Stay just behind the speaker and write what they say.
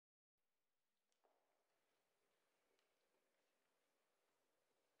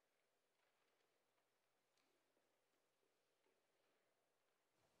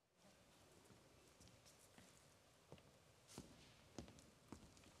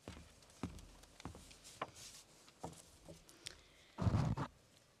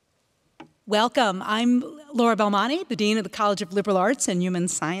Welcome. I'm Laura Belmonte, the Dean of the College of Liberal Arts and Human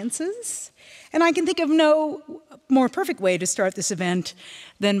Sciences, and I can think of no more perfect way to start this event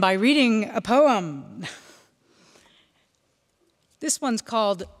than by reading a poem. This one's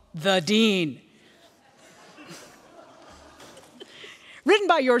called The Dean, written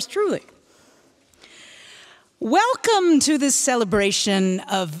by yours truly. Welcome to this celebration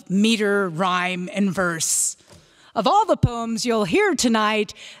of meter, rhyme, and verse. Of all the poems you'll hear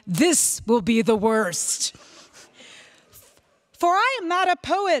tonight, this will be the worst. For I am not a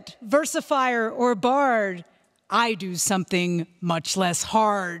poet, versifier, or bard. I do something much less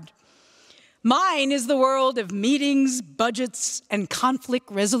hard. Mine is the world of meetings, budgets, and conflict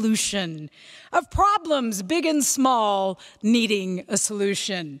resolution, of problems big and small needing a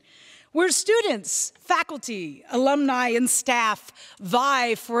solution, where students, faculty, alumni, and staff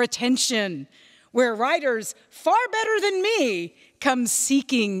vie for attention, where writers far better than me come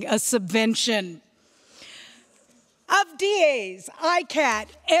seeking a subvention. Of DAs, ICAT,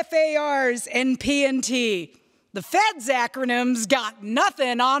 FARs, and P&T, the Fed's acronyms got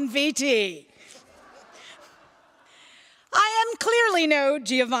nothing on VT. I am clearly no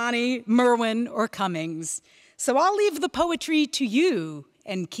Giovanni, Merwin, or Cummings, so I'll leave the poetry to you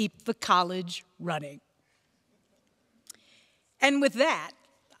and keep the college running. And with that,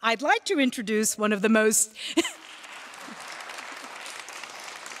 I'd like to introduce one of the most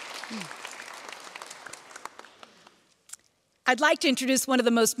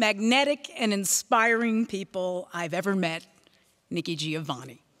magnetic and inspiring people I've ever met, Nikki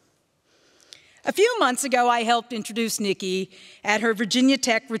Giovanni. A few months ago, I helped introduce Nikki at her Virginia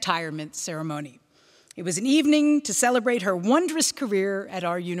Tech retirement ceremony. It was an evening to celebrate her wondrous career at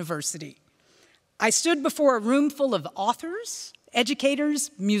our university. I stood before a room full of authors,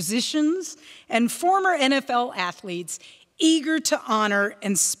 educators, musicians, and former NFL athletes eager to honor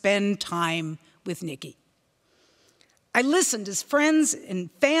and spend time with Nikki. I listened as friends and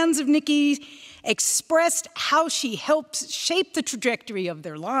fans of Nikki expressed how she helped shape the trajectory of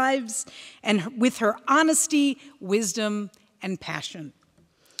their lives and with her honesty, wisdom, and passion.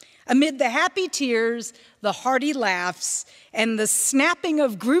 Amid the happy tears, the hearty laughs, and the snapping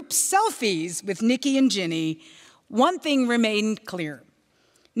of group selfies with Nikki and Ginny, one thing remained clear.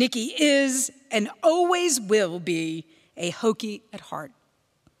 Nikki is and always will be a Hokie at heart.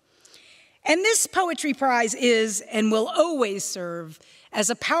 And this Poetry Prize is and will always serve as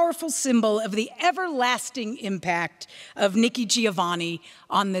a powerful symbol of the everlasting impact of Nikki Giovanni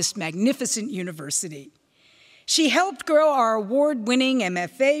on this magnificent university. She helped grow our award-winning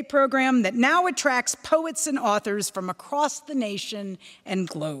MFA program that now attracts poets and authors from across the nation and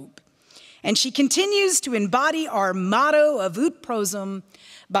globe. And she continues to embody our motto of ut prosum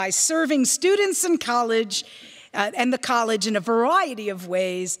by serving students in college and the college in a variety of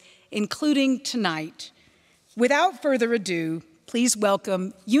ways, including tonight. Without further ado, please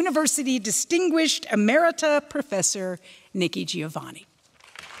welcome University Distinguished Emerita Professor Nikki Giovanni.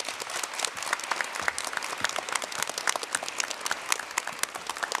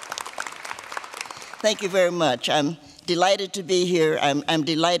 Thank you very much. I'm delighted to be here. I'm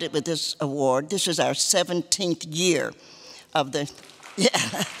delighted with this award. This is our 17th year of the,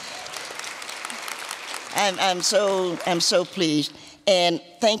 yeah. I'm so pleased. And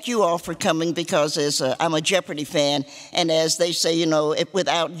thank you all for coming because I'm a Jeopardy fan. And as they say, you know,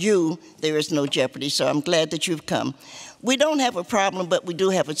 without you, there is no Jeopardy. So I'm glad that you've come. We don't have a problem, but we do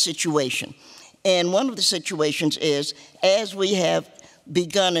have a situation. And one of the situations is, as we have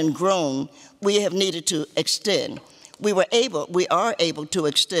begun and grown, we have needed to extend. We are able to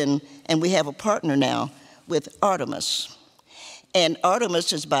extend, and we have a partner now with Artemis. And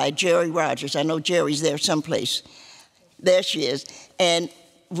Artemis is by Jerry Rogers. I know Jerry's there someplace. There she is. And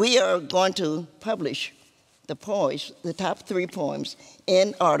we are going to publish the poems, the top 3 poems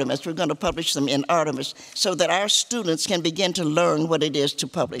in Artemis. We're going to publish them in Artemis so that our students can begin to learn what it is to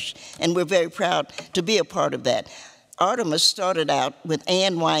publish. And we're very proud to be a part of that. Artemis started out with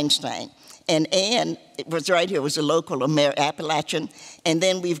Ann Weinstein. And Ann was right here, was a local Appalachian, and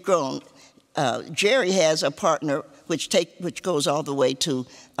then we've grown. Jerry has a partner which goes all the way to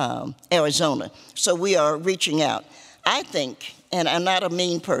Arizona. So we are reaching out. I think, and I'm not a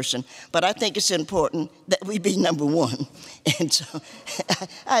mean person, but I think it's important that we be number 1. And so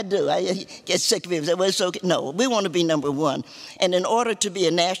I do. I get sick of it. Well, it's okay. No, we want to be number 1. And in order to be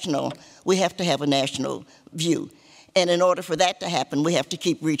a national, we have to have a national view. And in order for that to happen, we have to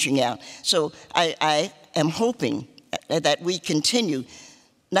keep reaching out. So I am hoping that we continue,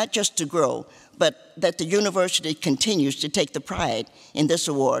 not just to grow, but that the university continues to take the pride in this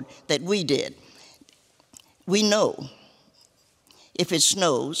award that we did. We know if it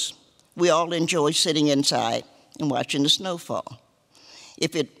snows we all enjoy sitting inside and watching the snow fall.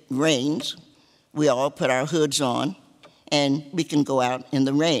 If it rains, we all put our hoods on and we can go out in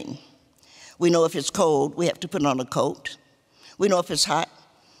the rain. We know if it's cold, we have to put on a coat. We know if it's hot,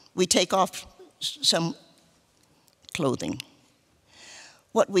 we take off some clothing.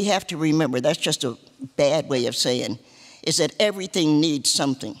 What we have to remember, that's just a bad way of saying, is that everything needs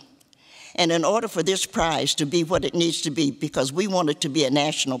something. And in order for this prize to be what it needs to be, because we want it to be a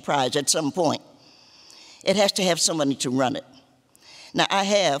national prize at some point, it has to have somebody to run it. Now, I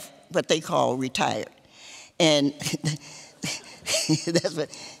have what they call retired. And that's what,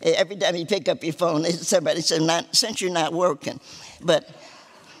 every time you pick up your phone, somebody says, since you're not working. But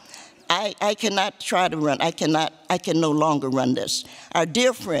I cannot try to run. I can no longer run this. Our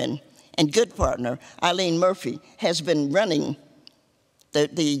dear friend and good partner, Eileen Murphy, has been running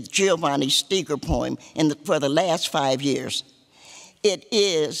the Giovanni-Steger poem for the last 5 years. It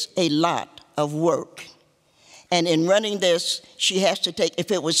is a lot of work. And in running this, she has to take,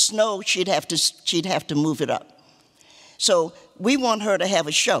 if it was snow, she'd have to move it up. So we want her to have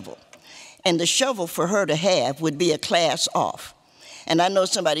a shovel. And the shovel for her to have would be a class off. And I know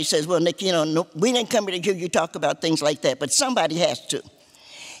somebody says, well, Nick, you know, no, we didn't come here to hear you talk about things like that, but somebody has to.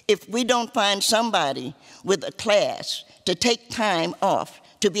 If we don't find somebody with a class to take time off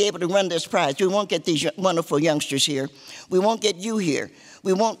to be able to run this prize, we won't get these wonderful youngsters here. We won't get you here.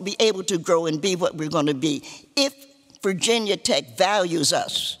 We won't be able to grow and be what we're going to be. If Virginia Tech values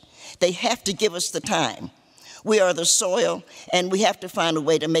us, they have to give us the time. We are the soil, and we have to find a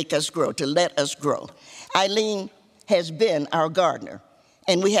way to make us grow, to let us grow. Eileen has been our gardener,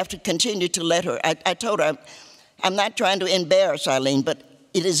 and we have to continue to let her. I told her, I'm not trying to embarrass Eileen, but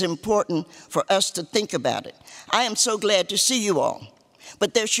it is important for us to think about it. I am so glad to see you all,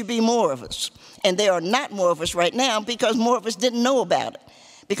 but there should be more of us. And there are not more of us right now because more of us didn't know about it,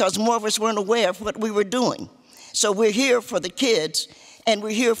 because more of us weren't aware of what we were doing. So we're here for the kids, and we're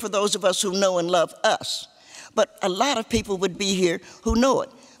here for those of us who know and love us. But a lot of people would be here who know it.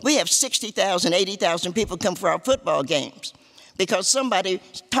 We have 60,000, 80,000 people come for our football games because somebody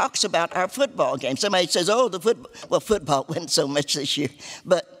talks about our football games. Somebody says, oh, football wasn't so much this year,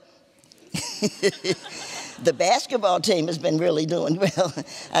 but the basketball team has been really doing well.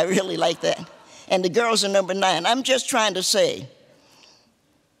 I really like that. And the girls are number 9. I'm just trying to say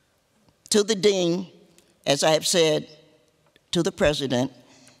to the dean, as I have said, to the president,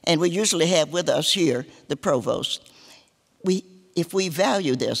 and we usually have with us here the provost, if we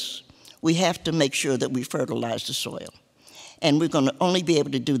value this, we have to make sure that we fertilize the soil. And we're going to only be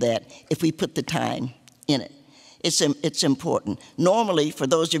able to do that if we put the time in it. It's important. Normally, for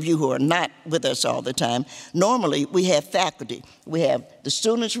those of you who are not with us all the time, normally we have faculty. We have the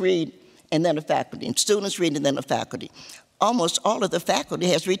students read and then a faculty, and students read and then a faculty. Almost all of the faculty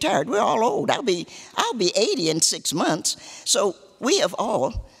has retired. We're all old. I'll be 80 in 6 months. So we have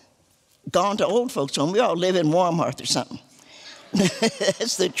all gone to old folks' home. We all live in Warmhearth or something.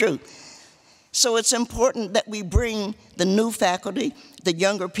 That's the truth. So it's important that we bring the new faculty, the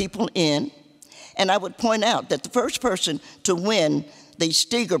younger people in. And I would point out that the first person to win the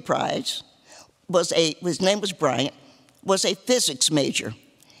Steger Prize his name was Bryant, was a physics major.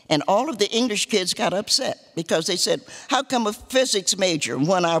 And all of the English kids got upset because they said, how come a physics major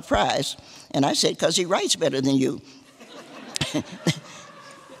won our prize? And I said, because he writes better than you.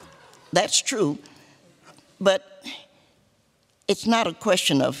 That's true. But it's not a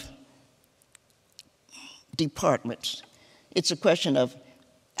question of departments. It's a question of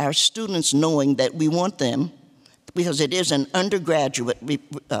our students knowing that we want them, because it is an undergraduate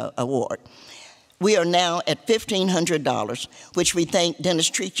award. We are now at $1,500, which we thank Dennis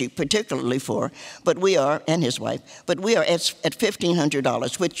Treaty particularly for, but we are, and his wife, but we are at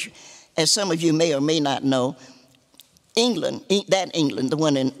 $1,500, which, as some of you may or may not know, England, the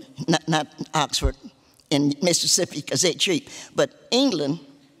one in, not Oxford, in Mississippi, because they're cheap, but England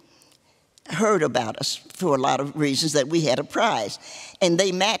heard about us for a lot of reasons that we had a prize, and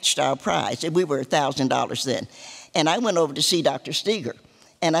they matched our prize. We were $1,000 then. And I went over to see Dr. Steger,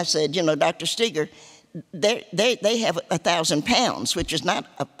 and I said, you know, Dr. Steger, they have 1,000 pounds, which is not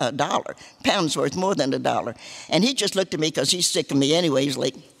a dollar. Pounds worth more than $1. And he just looked at me, because he's sick of me anyway. He's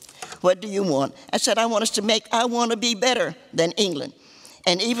like, what do you want? I said, I want to be better than England.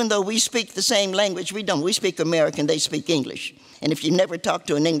 And even though we speak the same language, we don't. We speak American, they speak English. And if you never talk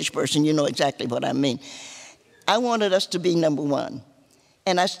to an English person, you know exactly what I mean. I wanted us to be number 1.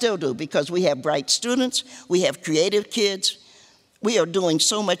 And I still do, because we have bright students, we have creative kids, we are doing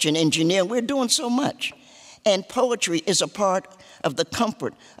so much in engineering, we're doing so much. And poetry is a part of the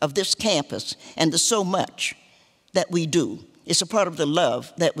comfort of this campus and the so much that we do. It's a part of the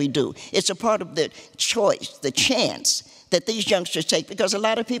love that we do. It's a part of the choice, the chance that these youngsters take, because a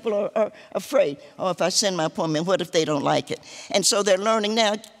lot of people are afraid, oh, if I send my poem in, what if they don't like it? And so they're learning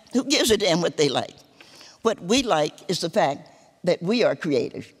now, who gives a damn what they like? What we like is the fact that we are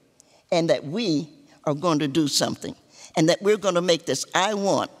creative and that we are going to do something and that we're going to make this. I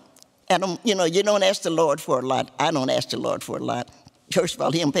want, and you know, you don't ask the Lord for a lot. I don't ask the Lord for a lot. First of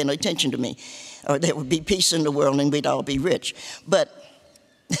all, he don't pay no attention to me, or there would be peace in the world and we'd all be rich. But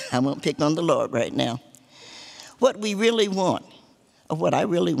I won't pick on the Lord right now. What we really want, or what I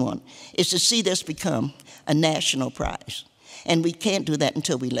really want, is to see this become a national prize. And we can't do that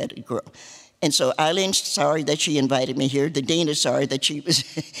until we let it grow. And so Eileen's sorry that she invited me here. The dean is sorry that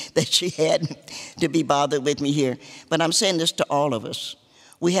she had to be bothered with me here. But I'm saying this to all of us.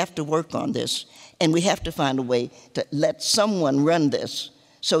 We have to work on this, and we have to find a way to let someone run this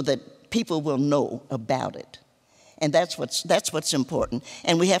so that people will know about it. And that's what's important.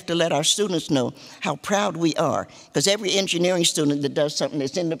 And we have to let our students know how proud we are, because every engineering student that does something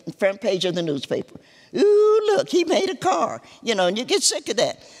that's in the front page of the newspaper. Ooh, look, he made a car, you know, and you get sick of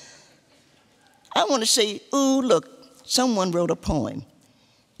that. I want to say, ooh, look, someone wrote a poem.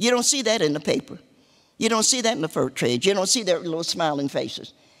 You don't see that in the paper. You don't see that in the fur trade. You don't see their little smiling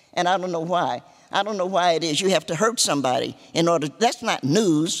faces. And I don't know why. I don't know why it is you have to hurt somebody in order. That's not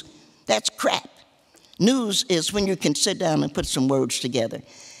news. That's crap. News is when you can sit down and put some words together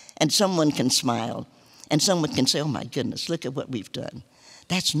and someone can smile and someone can say, oh my goodness, look at what we've done.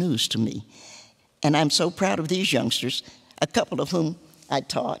 That's news to me. And I'm so proud of these youngsters, a couple of whom I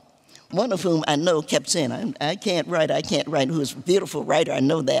taught, one of whom I know kept saying, I can't write, who's a beautiful writer, I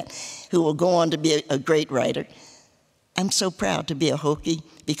know that, who will go on to be a great writer. I'm so proud to be a Hokie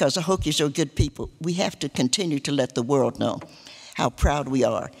because the Hokies are good people. We have to continue to let the world know how proud we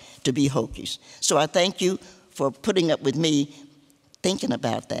are to be Hokies. So I thank you for putting up with me thinking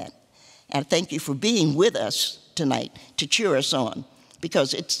about that. And I thank you for being with us tonight to cheer us on,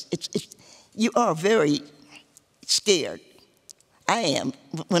 because you are very scared. I am.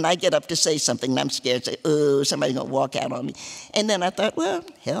 When I get up to say something, I'm scared, say, oh, somebody's going to walk out on me. And then I thought, well,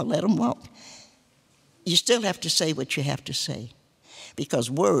 hell, let them walk. You still have to say what you have to say, because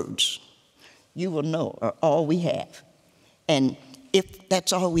words, you will know, are all we have. And if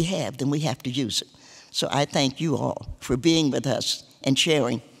that's all we have, then we have to use it. So I thank you all for being with us and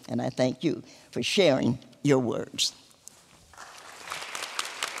sharing, and I thank you for sharing your words.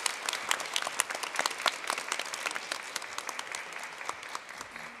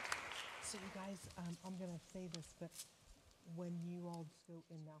 So you guys, I'm going to say this, but when you all just go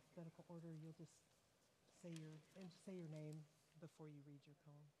in alphabetical order, you'll just say your name before you read your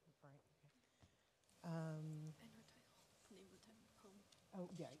poem, right? Okay. Oh,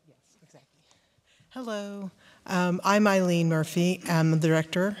 yeah, yes, exactly. Hello, I'm Eileen Murphy. I'm the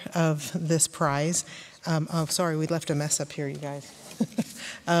director of this prize. Oh, sorry, we left a mess up here, you guys.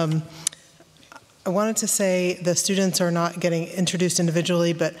 I wanted to say the students are not getting introduced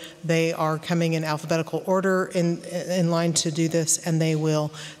individually, but they are coming in alphabetical order in line to do this, and they will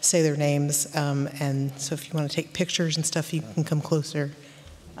say their names. And so if you want to take pictures and stuff, you can come closer.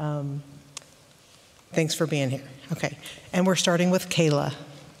 Thanks for being here. Okay, and we're starting with Kayla.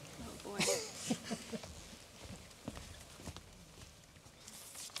 Oh, boy.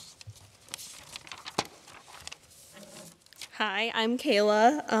 Hi, I'm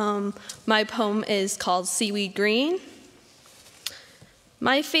Kayla. My poem is called Seaweed Green.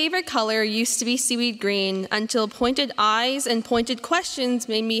 My favorite color used to be seaweed green until pointed eyes and pointed questions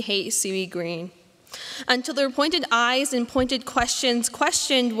made me hate seaweed green. Until their pointed eyes and pointed questions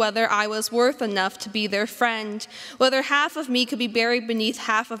questioned whether I was worth enough to be their friend, whether half of me could be buried beneath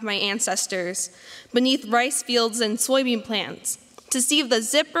half of my ancestors, beneath rice fields and soybean plants, to see if the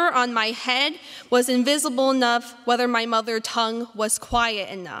zipper on my head was invisible enough, whether my mother tongue was quiet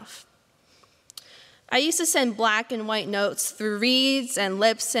enough. I used to send black and white notes through reeds and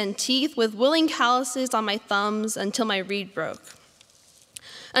lips and teeth with willing calluses on my thumbs until my reed broke.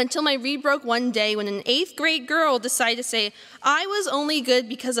 Until my reed broke one day when an 8th grade girl decided to say I was only good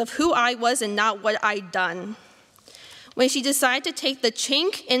because of who I was and not what I'd done. When she decided to take the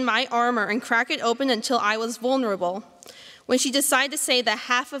chink in my armor and crack it open until I was vulnerable. When she decided to say that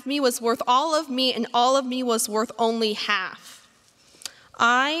half of me was worth all of me and all of me was worth only half.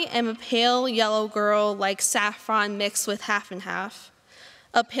 I am a pale yellow girl like saffron mixed with half and half.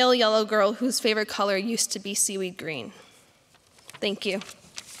 A pale yellow girl whose favorite color used to be seaweed green. Thank you.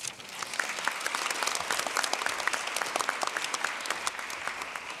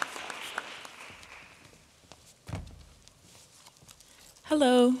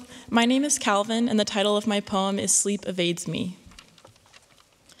 Hello, my name is Calvin, and the title of my poem is Sleep Evades Me.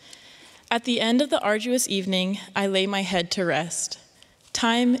 At the end of the arduous evening, I lay my head to rest.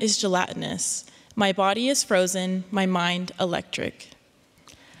 Time is gelatinous. My body is frozen, my mind electric.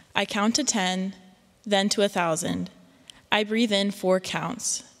 I count to 10, then to 1,000. I breathe in 4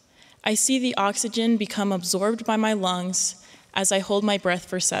 counts. I see the oxygen become absorbed by my lungs as I hold my breath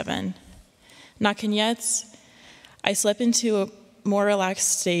for 7. Nakoniec, I slip into a more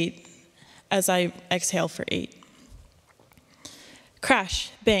relaxed state as I exhale for 8. Crash,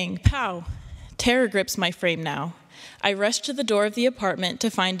 bang, pow. Terror grips my frame now. I rush to the door of the apartment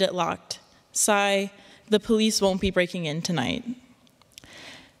to find it locked. Sigh, the police won't be breaking in tonight.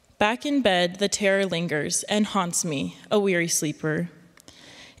 Back in bed, the terror lingers and haunts me, a weary sleeper.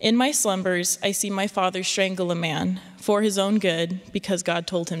 In my slumbers, I see my father strangle a man for his own good because God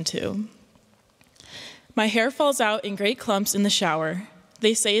told him to. My hair falls out in great clumps in the shower.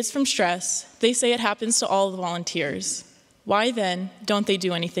 They say it's from stress. They say it happens to all the volunteers. Why then don't they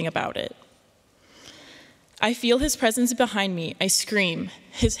do anything about it? I feel his presence behind me. I scream.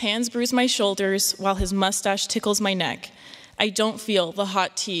 His hands bruise my shoulders while his mustache tickles my neck. I don't feel the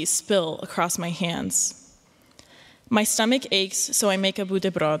hot tea spill across my hands. My stomach aches, so I make a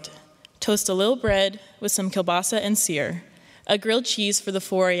buterbrod. Toast a little bread with some kielbasa and syr, a grilled cheese for the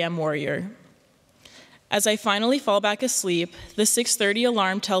 4 a.m. warrior. As I finally fall back asleep, the 6:30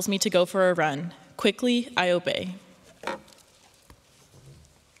 alarm tells me to go for a run. Quickly, I obey.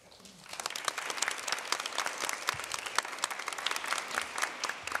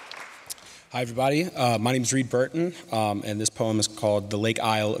 Hi, everybody. My name is Reed Burton, and this poem is called The Lake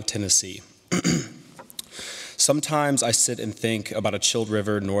Isle of Tennessee. Sometimes I sit and think about a chilled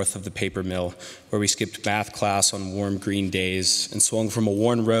river north of the paper mill, where we skipped math class on warm green days and swung from a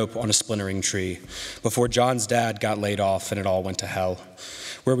worn rope on a splintering tree, before John's dad got laid off and it all went to hell,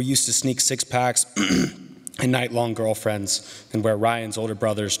 where we used to sneak six-packs and night-long girlfriends, and where Ryan's older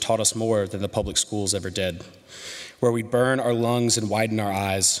brothers taught us more than the public schools ever did, where we'd burn our lungs and widen our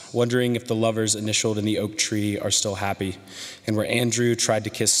eyes, wondering if the lovers initialed in the oak tree are still happy, and where Andrew tried to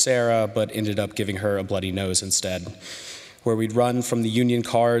kiss Sarah but ended up giving her a bloody nose instead, where we'd run from the union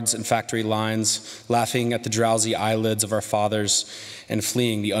cards and factory lines, laughing at the drowsy eyelids of our fathers and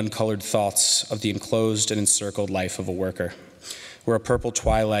fleeing the uncolored thoughts of the enclosed and encircled life of a worker, where a purple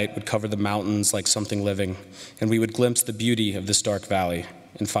twilight would cover the mountains like something living, and we would glimpse the beauty of this dark valley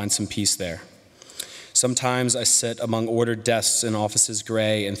and find some peace there. Sometimes I sit among ordered desks in offices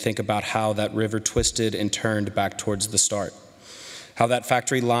gray and think about how that river twisted and turned back towards the start, how that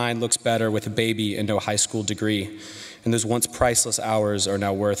factory line looks better with a baby and no high school degree, and those once priceless hours are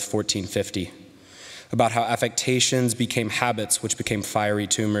now worth $14.50, about how affectations became habits which became fiery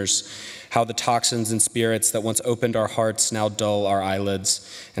tumors, how the toxins and spirits that once opened our hearts now dull our eyelids,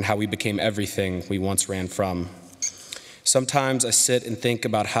 and how we became everything we once ran from. Sometimes I sit and think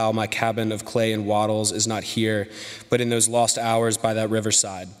about how my cabin of clay and wattles is not here, but in those lost hours by that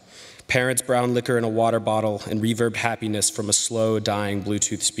riverside. Parents' brown liquor in a water bottle and reverb happiness from a slow, dying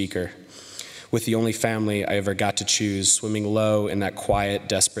Bluetooth speaker, with the only family I ever got to choose swimming low in that quiet,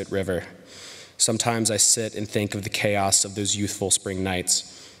 desperate river. Sometimes I sit and think of the chaos of those youthful spring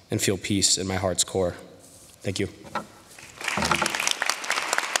nights and feel peace in my heart's core. Thank you.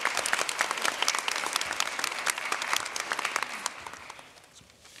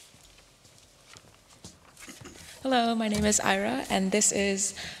 Hello, my name is Ira, and this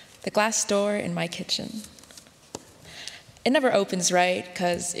is the glass door in my kitchen. It never opens right,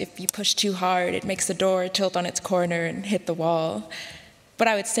 because if you push too hard, it makes the door tilt on its corner and hit the wall. But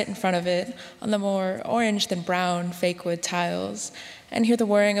I would sit in front of it on the more orange than brown fake wood tiles and hear the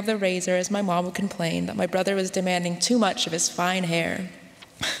whirring of the razor as my mom would complain that my brother was demanding too much of his fine hair.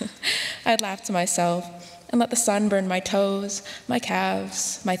 I'd laugh to myself and let the sun burn my toes, my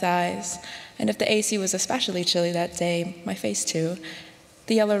calves, my thighs, and if the AC was especially chilly that day, my face too,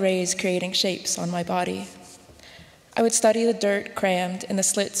 the yellow rays creating shapes on my body. I would study the dirt crammed in the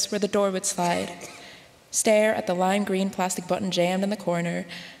slits where the door would slide, stare at the lime green plastic button jammed in the corner,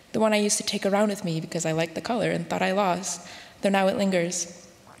 the one I used to take around with me because I liked the color and thought I lost, though now it lingers,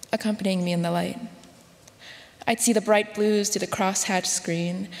 accompanying me in the light. I'd see the bright blues to the crosshatch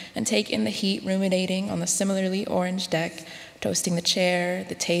screen and take in the heat ruminating on the similarly orange deck, toasting the chair,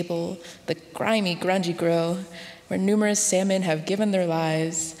 the table, the grimy, grungy grill, where numerous salmon have given their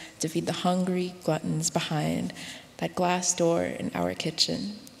lives to feed the hungry gluttons behind that glass door in our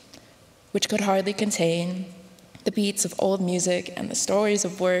kitchen, which could hardly contain the beats of old music and the stories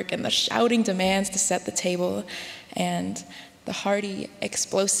of work and the shouting demands to set the table and the hearty,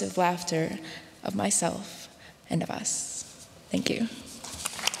 explosive laughter of myself and of us. Thank you.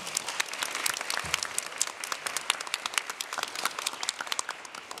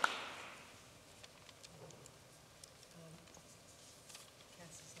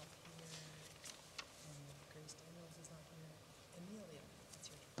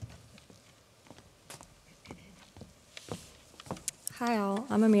 Hi all,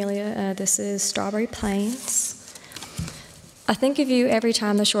 I'm Amelia. This is Strawberry Plains. I think of you every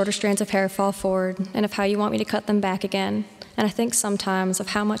time the shorter strands of hair fall forward and of how you want me to cut them back again. And I think sometimes of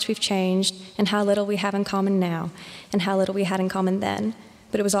how much we've changed and how little we have in common now and how little we had in common then.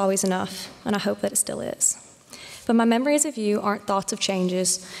 But it was always enough, and I hope that it still is. But my memories of you aren't thoughts of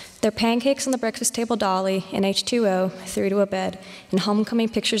changes. They're pancakes on the breakfast table dolly and H2O through to a bed and homecoming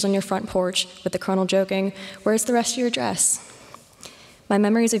pictures on your front porch with the colonel joking, "Where's the rest of your dress?" My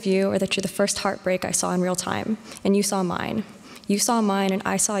memories of you are that you're the first heartbreak I saw in real time, and you saw mine. You saw mine and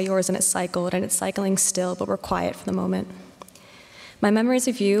I saw yours, and it cycled, and it's cycling still, but we're quiet for the moment. My memories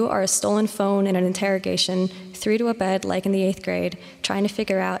of you are a stolen phone and an interrogation, through to a bed like in the 8th grade, trying to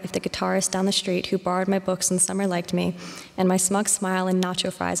figure out if the guitarist down the street who borrowed my books in the summer liked me, and my smug smile and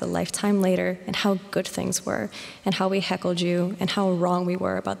nacho fries a lifetime later, and how good things were, and how we heckled you, and how wrong we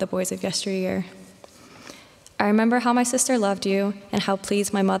were about the boys of yesteryear. I remember how my sister loved you, and how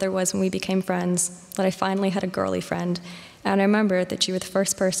pleased my mother was when we became friends, that I finally had a girly friend, and I remember that you were the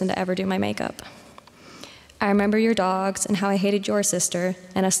first person to ever do my makeup. I remember your dogs and how I hated your sister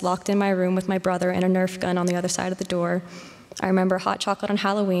and us locked in my room with my brother and a Nerf gun on the other side of the door. I remember hot chocolate on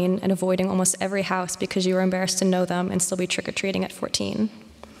Halloween and avoiding almost every house because you were embarrassed to know them and still be trick-or-treating at 14.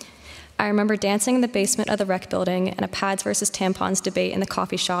 I remember dancing in the basement of the rec building and a pads versus tampons debate in the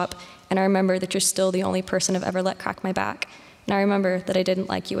coffee shop, and I remember that you're still the only person I've ever let crack my back, and I remember that I didn't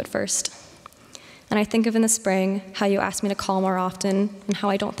like you at first. And I think of in the spring how you asked me to call more often, and how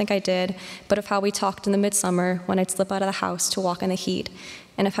I don't think I did, but of how we talked in the midsummer when I'd slip out of the house to walk in the heat,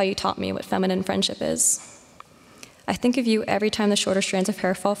 and of how you taught me what feminine friendship is. I think of you every time the shorter strands of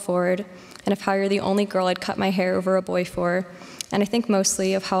hair fall forward, and of how you're the only girl I'd cut my hair over a boy for, and I think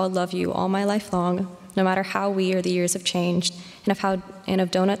mostly of how I'll love you all my life long, no matter how we or the years have changed, and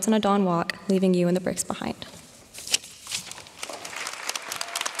of donuts and a dawn walk, leaving you and the bricks behind.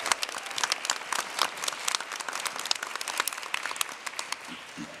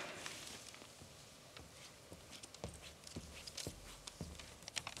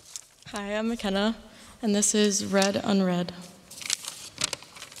 Hi, I'm McKenna, and this is Read Unread.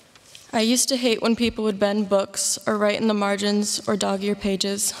 I used to hate when people would bend books or write in the margins or dog-ear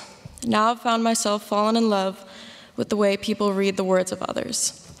pages. Now I've found myself falling in love with the way people read the words of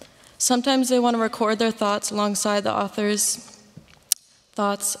others. Sometimes they want to record their thoughts alongside the author's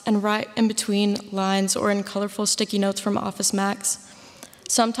thoughts and write in between lines or in colorful sticky notes from Office Max.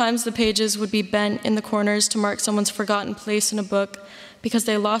 Sometimes the pages would be bent in the corners to mark someone's forgotten place in a book because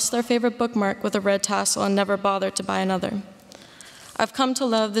they lost their favorite bookmark with a red tassel and never bothered to buy another. I've come to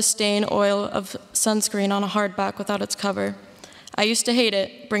love the stain oil of sunscreen on a hardback without its cover. I used to hate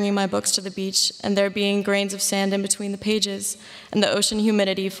it, bringing my books to the beach, and there being grains of sand in between the pages, and the ocean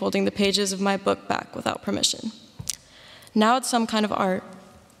humidity folding the pages of my book back without permission. Now it's some kind of art.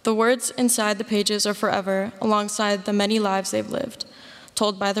 The words inside the pages are forever, alongside the many lives they've lived,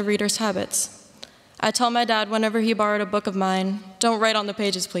 told by the reader's habits. I tell my dad whenever he borrowed a book of mine, "Don't write on the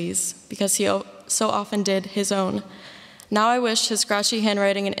pages, please," because he so often did his own. Now I wish his scratchy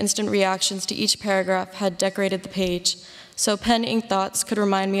handwriting and instant reactions to each paragraph had decorated the page, so pen ink thoughts could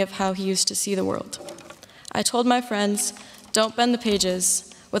remind me of how he used to see the world. I told my friends, "Don't bend the pages,"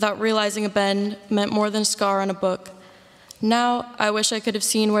 without realizing a bend meant more than a scar on a book. Now I wish I could have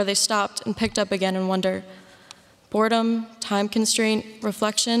seen where they stopped and picked up again and wonder, boredom, time constraint,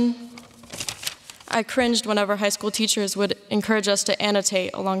 reflection. I cringed whenever high school teachers would encourage us to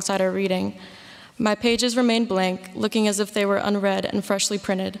annotate alongside our reading. My pages remained blank, looking as if they were unread and freshly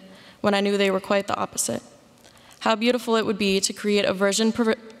printed, when I knew they were quite the opposite. How beautiful it would be to create a version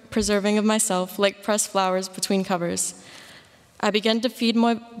preserving of myself like pressed flowers between covers. I began to feed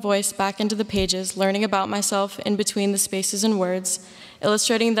my voice back into the pages, learning about myself in between the spaces and words,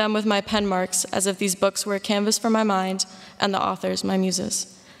 illustrating them with my pen marks as if these books were a canvas for my mind and the authors my muses.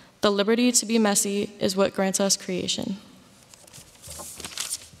 The liberty to be messy is what grants us creation.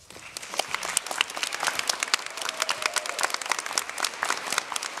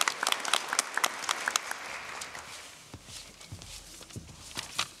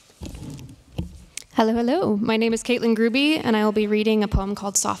 Hello, hello. My name is Caitlin Gruby, and I will be reading a poem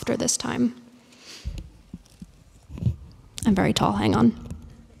called Softer this time. I'm very tall, hang on.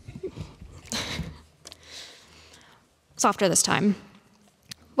 Softer this time.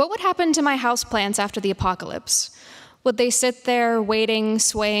 What would happen to my houseplants after the apocalypse? Would they sit there, waiting,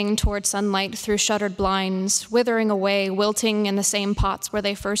 swaying toward sunlight through shuttered blinds, withering away, wilting in the same pots where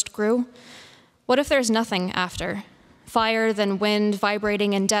they first grew? What if there's nothing after? Fire, then wind,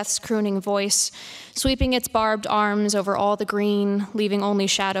 vibrating in death's crooning voice, sweeping its barbed arms over all the green, leaving only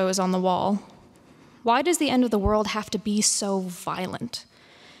shadows on the wall. Why does the end of the world have to be so violent?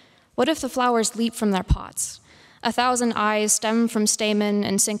 What if the flowers leap from their pots? 1,000 eyes stem from stamen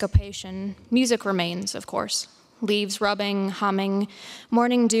and syncopation. Music remains, of course. Leaves rubbing, humming.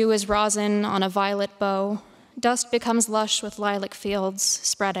 Morning dew is rosin on a violet bow. Dust becomes lush with lilac fields,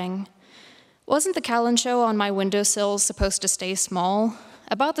 spreading. Wasn't the Callan show on my windowsill supposed to stay small?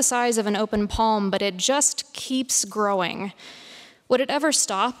 About the size of an open palm, but it just keeps growing. Would it ever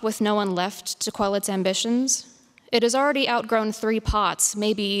stop with no one left to quell its ambitions? It has already outgrown 3 pots.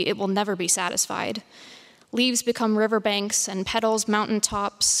 Maybe it will never be satisfied. Leaves become riverbanks and petals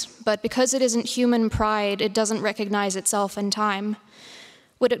mountaintops, but because it isn't human pride, it doesn't recognize itself in time.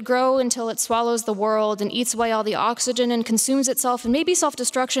 Would it grow until it swallows the world and eats away all the oxygen and consumes itself, and maybe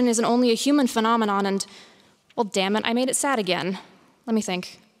self-destruction isn't only a human phenomenon and, well, damn it, I made it sad again. Let me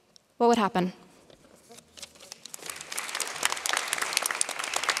think. What would happen?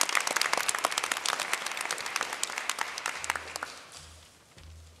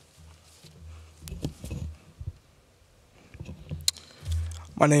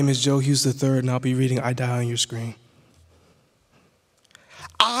 My name is Joe Hughes III, and I'll be reading I Die on Your Screen.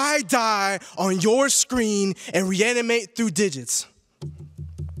 I die on your screen and reanimate through digits.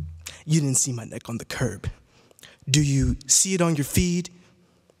 You didn't see my neck on the curb. Do you see it on your feed?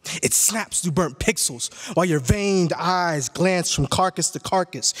 It snaps through burnt pixels while your veined eyes glance from carcass to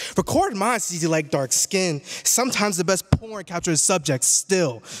carcass. Recorded mine's easy like dark skin. Sometimes the best porn captures subjects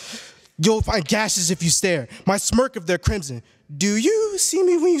still. You'll find gashes if you stare. My smirk if they're crimson. Do you see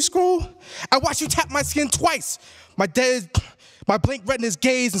me when you scroll? I watched you tap my skin twice. My blank retina's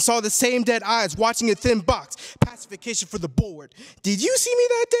gazed and saw the same dead eyes watching a thin box. Pacification for the bored. Did you see me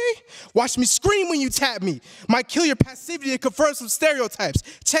that day? Watch me scream when you tap me. Might kill your passivity and confirm some stereotypes.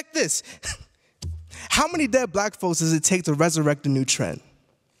 Check this. How many dead black folks does it take to resurrect a new trend?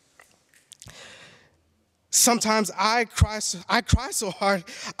 Sometimes I cry so hard,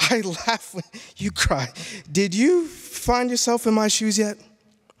 I laugh when you cry. Did you find yourself in my shoes yet?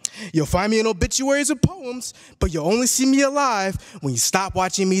 You'll find me in obituaries or poems, but you'll only see me alive when you stop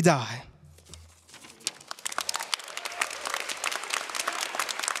watching me die.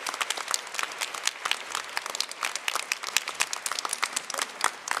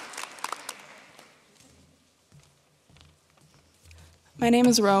 My name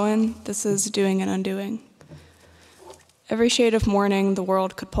is Rowan. This is Doing and Undoing. Every shade of mourning the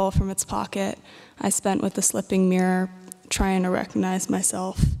world could pull from its pocket, I spent with the slipping mirror, trying to recognize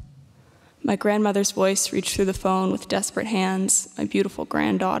myself. My grandmother's voice reached through the phone with desperate hands, my beautiful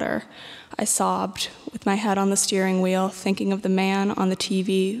granddaughter. I sobbed, with my head on the steering wheel, thinking of the man on the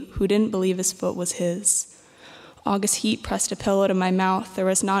TV who didn't believe his foot was his. August heat pressed a pillow to my mouth. There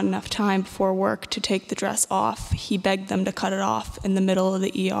was not enough time before work to take the dress off. He begged them to cut it off in the middle of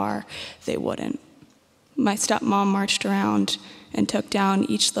the ER. They wouldn't. My stepmom marched around and took down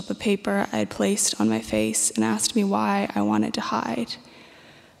each slip of paper I had placed on my face and asked me why I wanted to hide.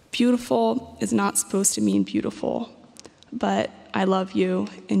 Beautiful is not supposed to mean beautiful, but I love you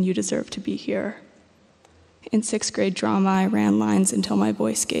and you deserve to be here. In 6th grade drama, I ran lines until my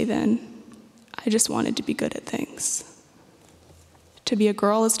voice gave in. I just wanted to be good at things. To be a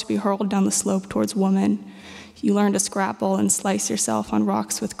girl is to be hurled down the slope towards woman. You learn to scrapple and slice yourself on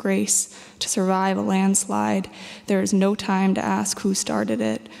rocks with grace. To survive a landslide, there is no time to ask who started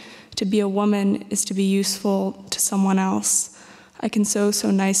it. To be a woman is to be useful to someone else. I can sew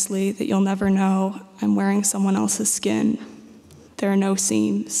so nicely that you'll never know I'm wearing someone else's skin. There are no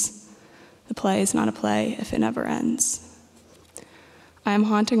seams. The play is not a play if it never ends. I am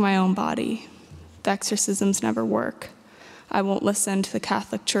haunting my own body. The exorcisms never work. I won't listen to the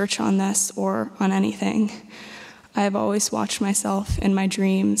Catholic Church on this or on anything. I have always watched myself in my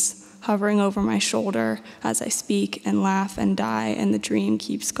dreams, hovering over my shoulder as I speak and laugh and die, and the dream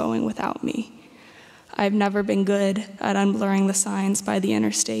keeps going without me. I've never been good at unblurring the signs by the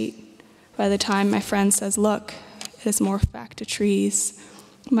interstate. By the time my friend says, "Look," it has morphed back to trees.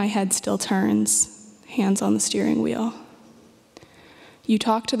 My head still turns, hands on the steering wheel. You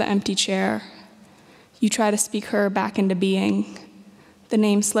talk to the empty chair. You try to speak her back into being. The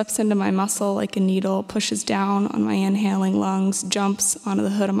name slips into my muscle like a needle, pushes down on my inhaling lungs, jumps onto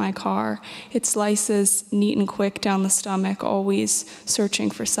the hood of my car. It slices neat and quick down the stomach, always searching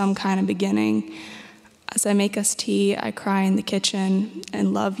for some kind of beginning. As I make us tea, I cry in the kitchen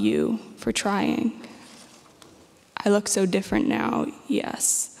and love you for trying. I look so different now,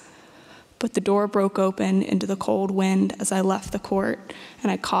 yes. But the door broke open into the cold wind as I left the court,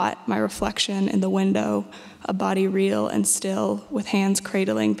 and I caught my reflection in the window, a body real and still, with hands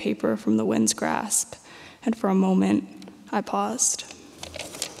cradling paper from the wind's grasp. And for a moment, I paused.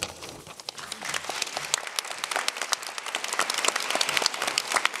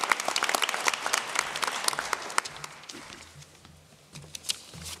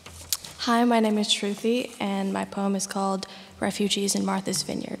 Hi, my name is Shruti, and my poem is called Refugees in Martha's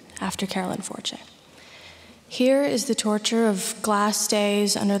Vineyard, after Carolyn Forche. Here is the torture of glass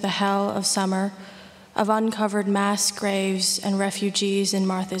days under the hell of summer, of uncovered mass graves and refugees in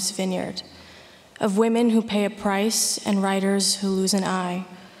Martha's Vineyard, of women who pay a price and writers who lose an eye,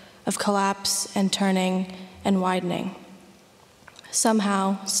 of collapse and turning and widening.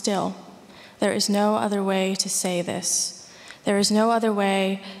 Somehow, still, there is no other way to say this. There is no other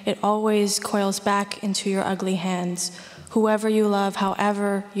way. It always coils back into your ugly hands. Whoever you love,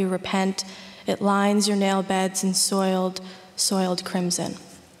 however you repent, it lines your nail beds in soiled crimson.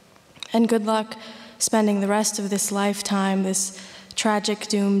 And good luck spending the rest of this lifetime, this tragic,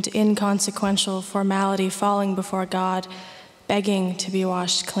 doomed, inconsequential formality falling before God, begging to be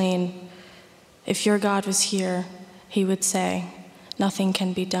washed clean. If your God was here, he would say, "Nothing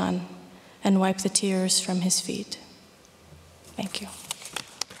can be done," and wipe the tears from his feet. Thank you.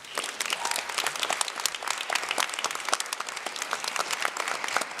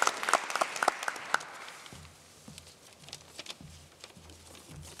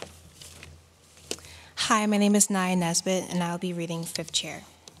 Hi, my name is Naya Nesbitt, and I'll be reading Fifth Chair.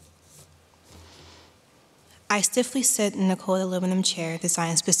 I stiffly sit in a cold aluminum chair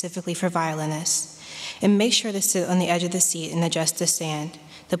designed specifically for violinists, and make sure to sit on the edge of the seat and adjust the stand,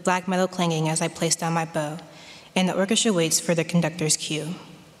 the black metal clanging as I place down my bow, and the orchestra waits for the conductor's cue.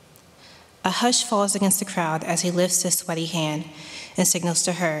 A hush falls against the crowd as he lifts his sweaty hand and signals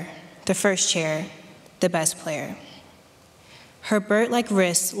to her, the first chair, the best player. Her bird-like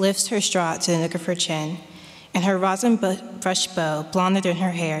wrist lifts her straw to the nook of her chin, and her rosin brush bow, blonded in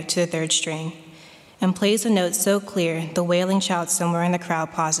her hair, to the third string, and plays a note so clear the wailing child somewhere in the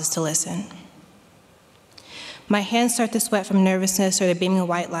crowd pauses to listen. My hands start to sweat from nervousness or the beaming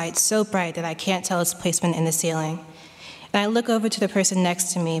white light so bright that I can't tell its placement in the ceiling. And I look over to the person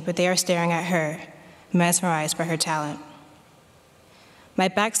next to me, but they are staring at her, mesmerized by her talent. My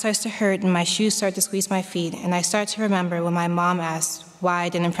back starts to hurt and my shoes start to squeeze my feet, and I start to remember when my mom asked why I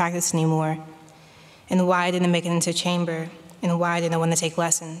didn't practice anymore, and why I didn't make it into chamber, and why I didn't want to take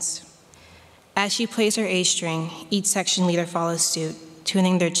lessons. As she plays her A string, each section leader follows suit,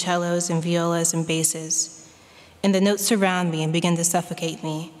 tuning their cellos and violas and basses, and the notes surround me and begin to suffocate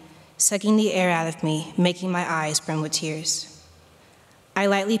me, sucking the air out of me, making my eyes brim with tears. I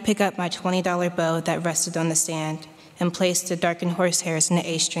lightly pick up my $20 bow that rested on the stand and place the darkened horsehairs in the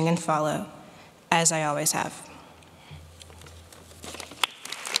A string and follow, as I always have.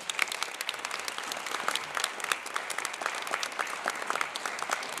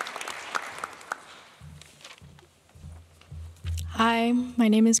 Hi, my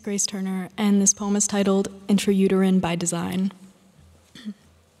name is Grace Turner, and this poem is titled Intrauterine by Design.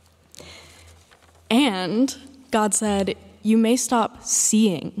 And God said, "You may stop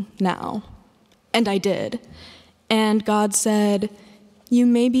seeing now." And I did. And God said, "You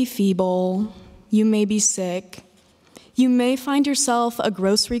may be feeble, you may be sick, you may find yourself a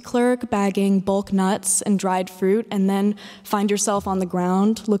grocery clerk bagging bulk nuts and dried fruit, and then find yourself on the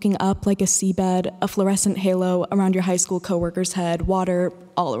ground looking up like a seabed, a fluorescent halo around your high school coworker's head, water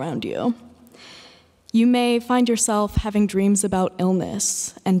all around you. You may find yourself having dreams about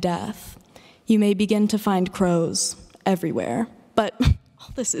illness and death. You may begin to find crows everywhere, but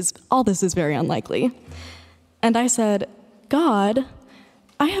all this is very unlikely." And I said, "God,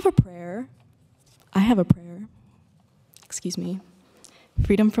 I have a prayer. Excuse me.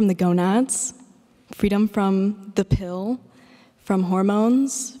 Freedom from the gonads, freedom from the pill, from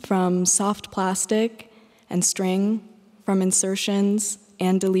hormones, from soft plastic and string, from insertions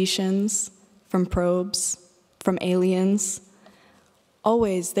and deletions, from probes, from aliens.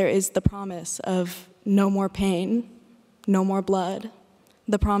 Always there is the promise of no more pain, no more blood,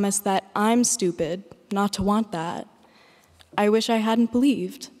 the promise that I'm stupid not to want that. I wish I hadn't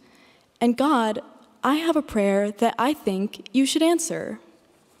believed. And God, I have a prayer that I think you should answer.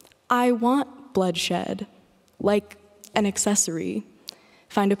 I want bloodshed, like an accessory.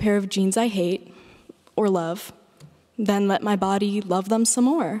 Find a pair of jeans I hate or love, then let my body love them some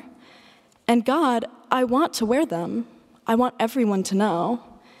more. And God, I want to wear them. I want everyone to know."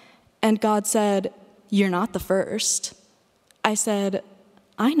 And God said, "You're not the first." I said,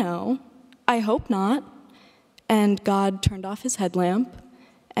 "I know. I hope not." And God turned off his headlamp,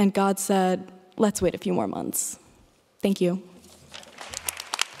 and God said, "Let's wait a few more months." Thank you.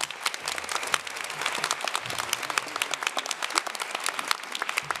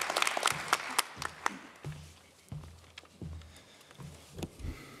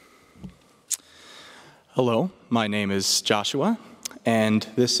 Hello, my name is Joshua, and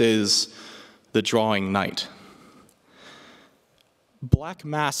this is The Drawing Night. Black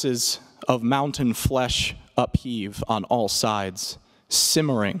masses of mountain flesh upheave on all sides,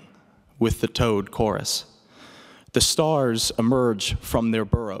 simmering with the toad chorus. The stars emerge from their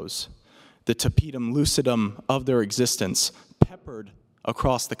burrows, the tapetum lucidum of their existence, peppered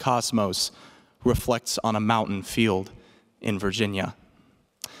across the cosmos, reflects on a mountain field in Virginia.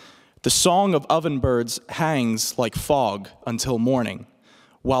 The song of ovenbirds hangs like fog until morning,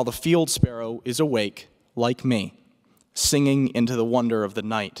 while the field sparrow is awake, like me, singing into the wonder of the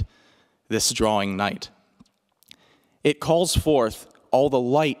night, this drawing night. It calls forth all the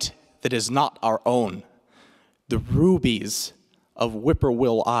light that is not our own, the rubies of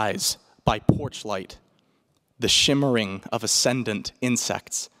whippoorwill eyes by porch light, the shimmering of ascendant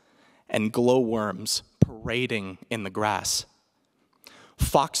insects, and glowworms parading in the grass.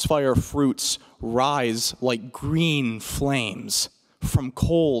 Foxfire fruits rise like green flames from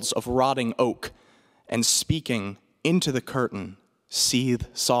coals of rotting oak, and speaking into the curtain, seethe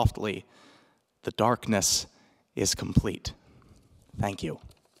softly, the darkness is complete. Thank you.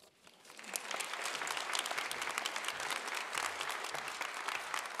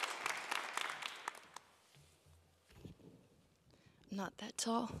 Not that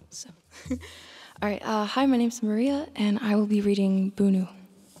tall, so. All right, hi, my name's Maria, and I will be reading Bunu.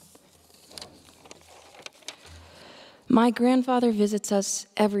 My grandfather visits us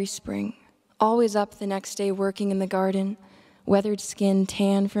every spring, always up the next day working in the garden, weathered skin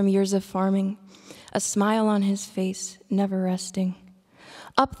tan from years of farming, a smile on his face, never resting.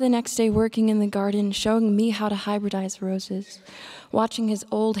 Up the next day working in the garden, showing me how to hybridize roses, watching his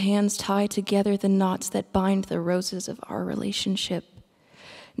old hands tie together the knots that bind the roses of our relationship.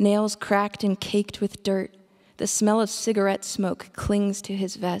 Nails cracked and caked with dirt, the smell of cigarette smoke clings to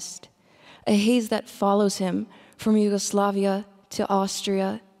his vest. A haze that follows him from Yugoslavia to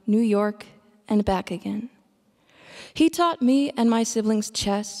Austria, New York, and back again. He taught me and my siblings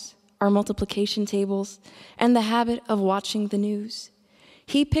chess, our multiplication tables, and the habit of watching the news.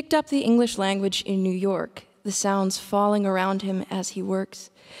 He picked up the English language in New York, the sounds falling around him as he works.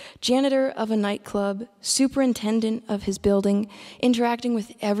 Janitor of a nightclub, superintendent of his building, interacting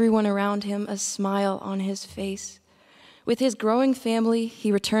with everyone around him, a smile on his face. With his growing family,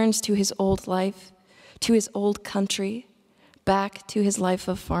 he returns to his old life, to his old country, back to his life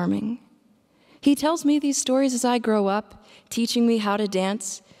of farming. He tells me these stories as I grow up, teaching me how to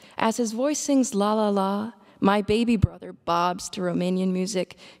dance. As his voice sings la la la, my baby brother bobs to Romanian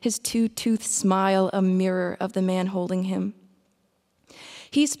music, his two-toothed smile a mirror of the man holding him.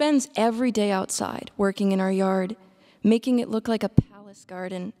 He spends every day outside, working in our yard, making it look like a palace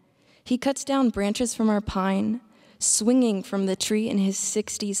garden. He cuts down branches from our pine, swinging from the tree in his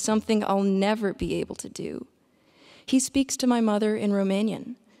 60s, something I'll never be able to do. He speaks to my mother in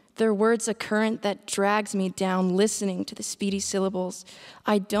Romanian, their words a current that drags me down, listening to the speedy syllables.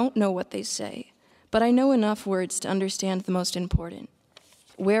 I don't know what they say, but I know enough words to understand the most important.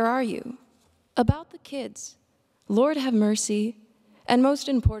 Where are you? About the kids. Lord have mercy. And most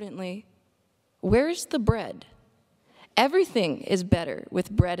importantly, where's the bread? Everything is better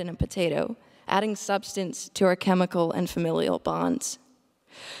with bread and a potato, adding substance to our chemical and familial bonds.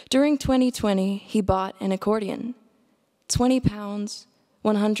 During 2020, he bought an accordion, 20 pounds,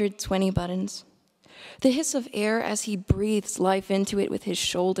 120 buttons. The hiss of air as he breathes life into it with his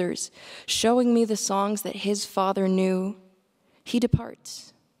shoulders, showing me the songs that his father knew. He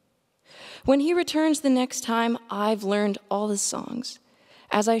departs. When he returns the next time, I've learned all the songs.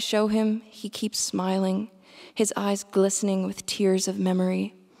 As I show him, he keeps smiling, his eyes glistening with tears of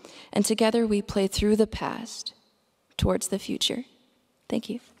memory. And together we play through the past towards the future. Thank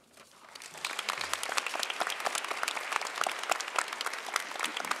you.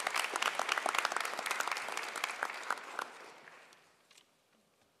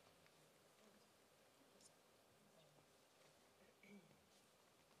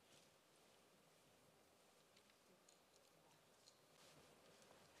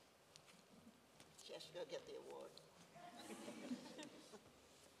 Go get the award.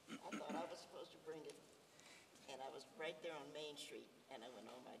 I thought I was supposed to bring it, and I was right there on Main Street, and I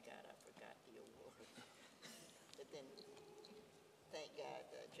went, oh my God, I forgot the award. But then, thank God,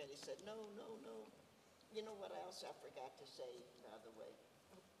 Jenny said, no. You know what else I forgot to say, by the way?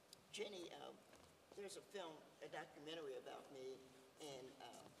 Jenny, there's a film, a documentary about me, and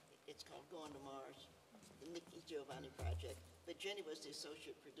it's called Going to Mars, the Nikki Giovanni project, but Jenny was the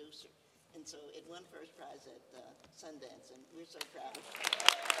associate producer. And so it won first prize at Sundance, and we're so proud of her.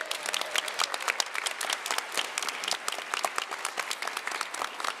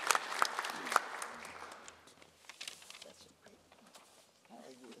 That's okay. How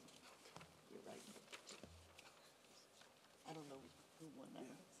are you? You're right. I don't know who won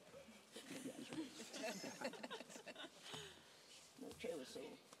that.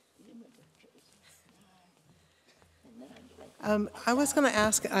 I was going to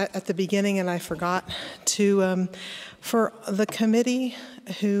ask at the beginning, and I forgot to, for the committee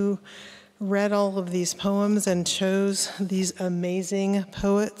who read all of these poems and chose these amazing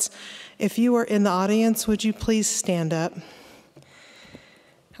poets, if you are in the audience, would you please stand up?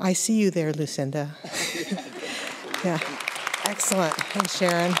 I see you there, Lucinda. Yeah, excellent. And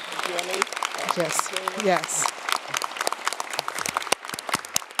Sharon. Yes, yes.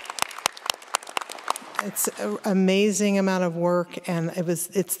 It's an amazing amount of work, and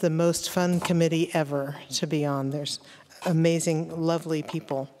it's the most fun committee ever to be on. There's amazing, lovely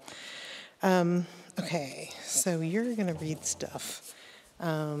people. Okay, so you're going to read stuff.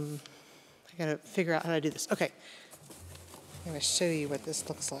 I got to figure out how to do this. Okay, I'm going to show you what this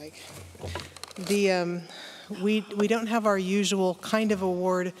looks like. We don't have our usual kind of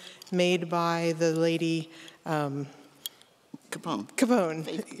award made by the lady Capone,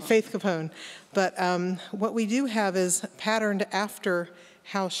 Faith Capone. But what we do have is patterned after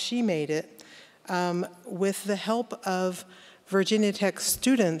how she made it, with the help of Virginia Tech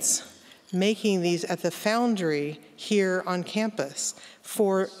students making these at the Foundry here on campus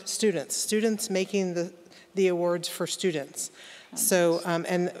for students making the awards for students. So,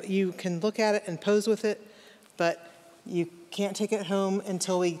 and you can look at it and pose with it, but you can't take it home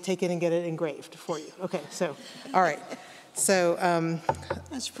until we take it and get it engraved for you. Okay, so, all right. So,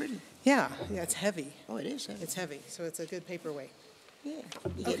 that's pretty. Yeah, it's heavy. Oh, it is heavy. It's heavy, so it's a good paperweight. Yeah,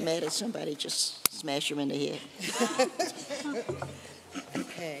 you get mad at somebody, just smash them in the head.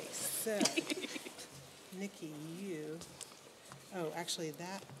 Okay, so, Nikki, you, actually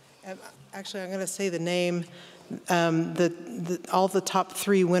I'm going to say the name. All the top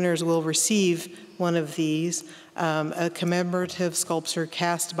 3 winners will receive one of these, a commemorative sculpture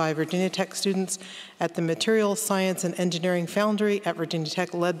cast by Virginia Tech students at the Materials Science and Engineering Foundry at Virginia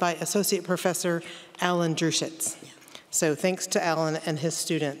Tech, led by Associate Professor Alan Druschitz. Yeah. So thanks to Alan and his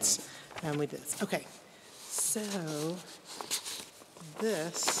students, we did this. Okay, so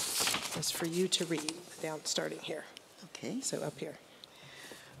this is for you to read, starting here. Okay. So up here.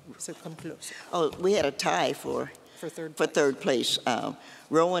 So come closer. Oh, we had a tie for third place.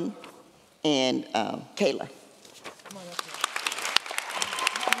 Rowan and Kayla. Come on up here.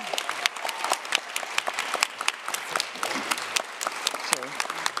 So,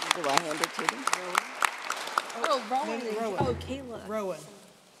 do I hand it to them? Rowan. Oh, Kayla. Rowan.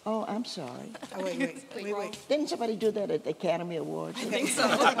 Oh, I'm sorry. Oh, wait. Didn't somebody do that at the Academy Awards? I think so.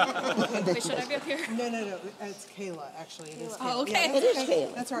 Wait, should I be up here? No. It's Kayla, actually. It is Kayla. Oh, okay. Yeah, it is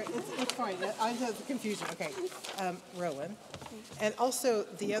Kayla. That's all right. It's fine. I have the confusion. Okay. Rowan. And also,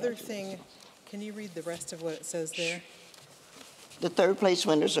 the other thing, can you read the rest of what it says there? The third place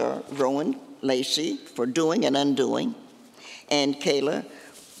winners are Rowan Lacey for Doing and Undoing, and Kayla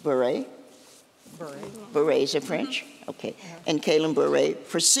Beret. Beret, is it French? Okay. And Kaylin Beret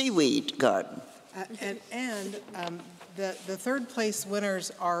for Seaweed Garden. And the third place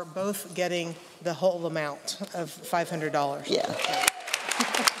winners are both getting the whole amount of $500. Yeah.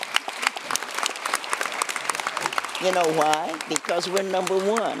 You know why? Because we're number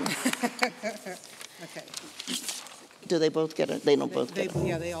 1. Okay. Do they both get it? They don't both get it?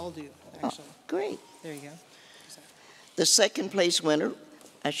 Yeah, they all do, actually. Oh, great. There you go. The second place winner,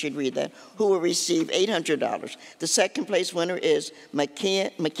 I should read that, who will receive $800. The second place winner is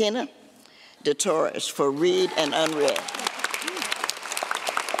McKenna DeTorres for Read and Unread.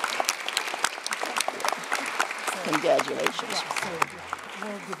 Congratulations. Yeah, so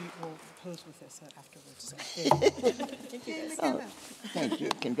we'll pose with this afterwards. So. Thank you, guys. Oh, thank you.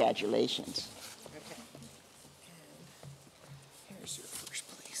 Congratulations. Okay. And here's your first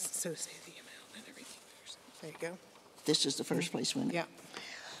place. So say the amount and everything. There you go. This is the first place winner? Yeah.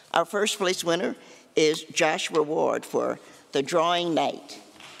 Our first place winner is Joshua Ward for The Drawing Night.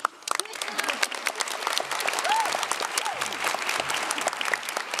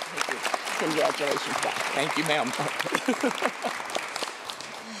 Congratulations, Josh. Thank you, ma'am.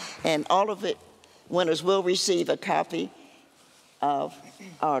 And all of it winners will receive a copy of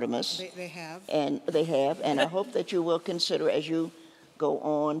Artemis. They have. And I hope that you will consider, as you go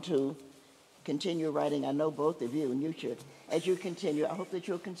on to continue writing, I know both of you, and you should, as you continue, I hope that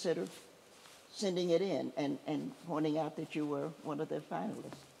you'll consider sending it in and pointing out that you were one of the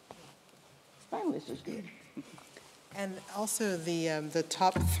finalists. Finalists is good. And also the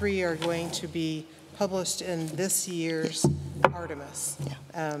top 3 are going to be published in this year's Artemis,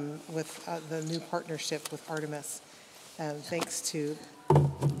 with the new partnership with Artemis, thanks to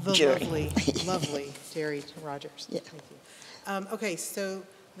the Jerry. lovely Jerry Rogers. Yeah. Thank you. Okay, so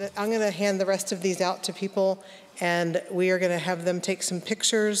I'm going to hand the rest of these out to people, and we are going to have them take some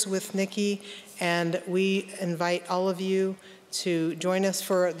pictures with Nikki, and we invite all of you to join us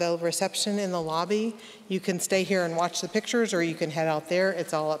for the reception in the lobby. You can stay here and watch the pictures, or you can head out there.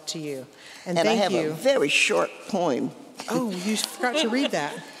 It's all up to you. And thank I have you. a very short poem. Oh, you forgot to read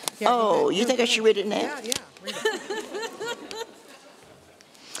that. Yeah, oh, you think I should read it now? Yeah, yeah. Read it.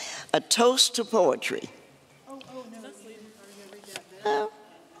 A toast to poetry. Oh, no. Are you going to read that then?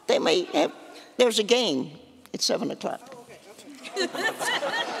 They may have, there's a game at 7 o'clock. Oh, okay.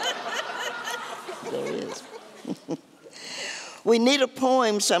 There is. We need a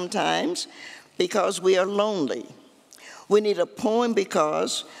poem sometimes because we are lonely. We need a poem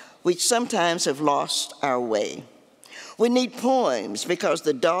because we sometimes have lost our way. We need poems because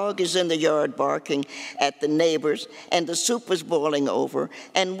the dog is in the yard barking at the neighbors and the soup is boiling over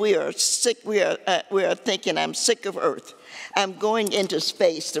and we are sick. We are thinking, I'm sick of earth. I'm going into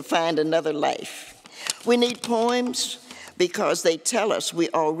space to find another life. We need poems because they tell us we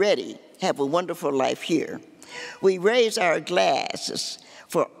already have a wonderful life here. We raise our glasses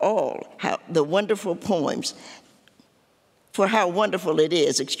for all the wonderful poems, for how wonderful it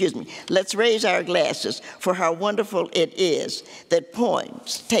is, Let's raise our glasses for how wonderful it is that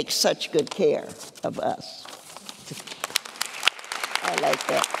poems take such good care of us. I like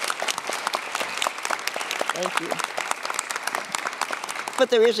that. Thank you. But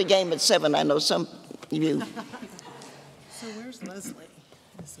there is a game at 7, I know some of you. So where's Leslie?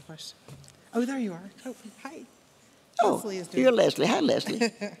 That's the question. Oh, there you are. Oh, hi. Oh, Leslie is doing you're Leslie. Hi,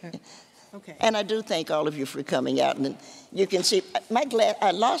 Leslie. Okay. And I do thank all of you for coming out. And you can see,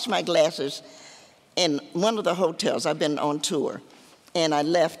 I lost my glasses in one of the hotels. I've been on tour. And I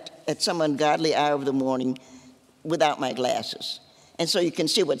left at some ungodly hour of the morning without my glasses. And so you can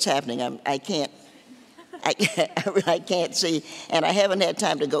see what's happening. I can't see, and I haven't had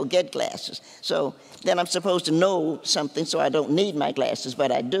time to go get glasses. So then I'm supposed to know something, so I don't need my glasses,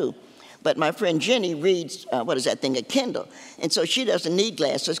 but I do. But my friend Jenny reads, what is that thing, a Kindle. And so she doesn't need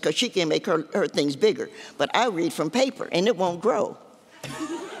glasses because she can make her things bigger. But I read from paper, and it won't grow.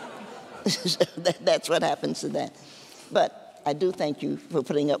 So that's what happens to that. But I do thank you for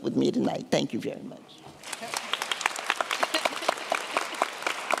putting up with me tonight. Thank you very much.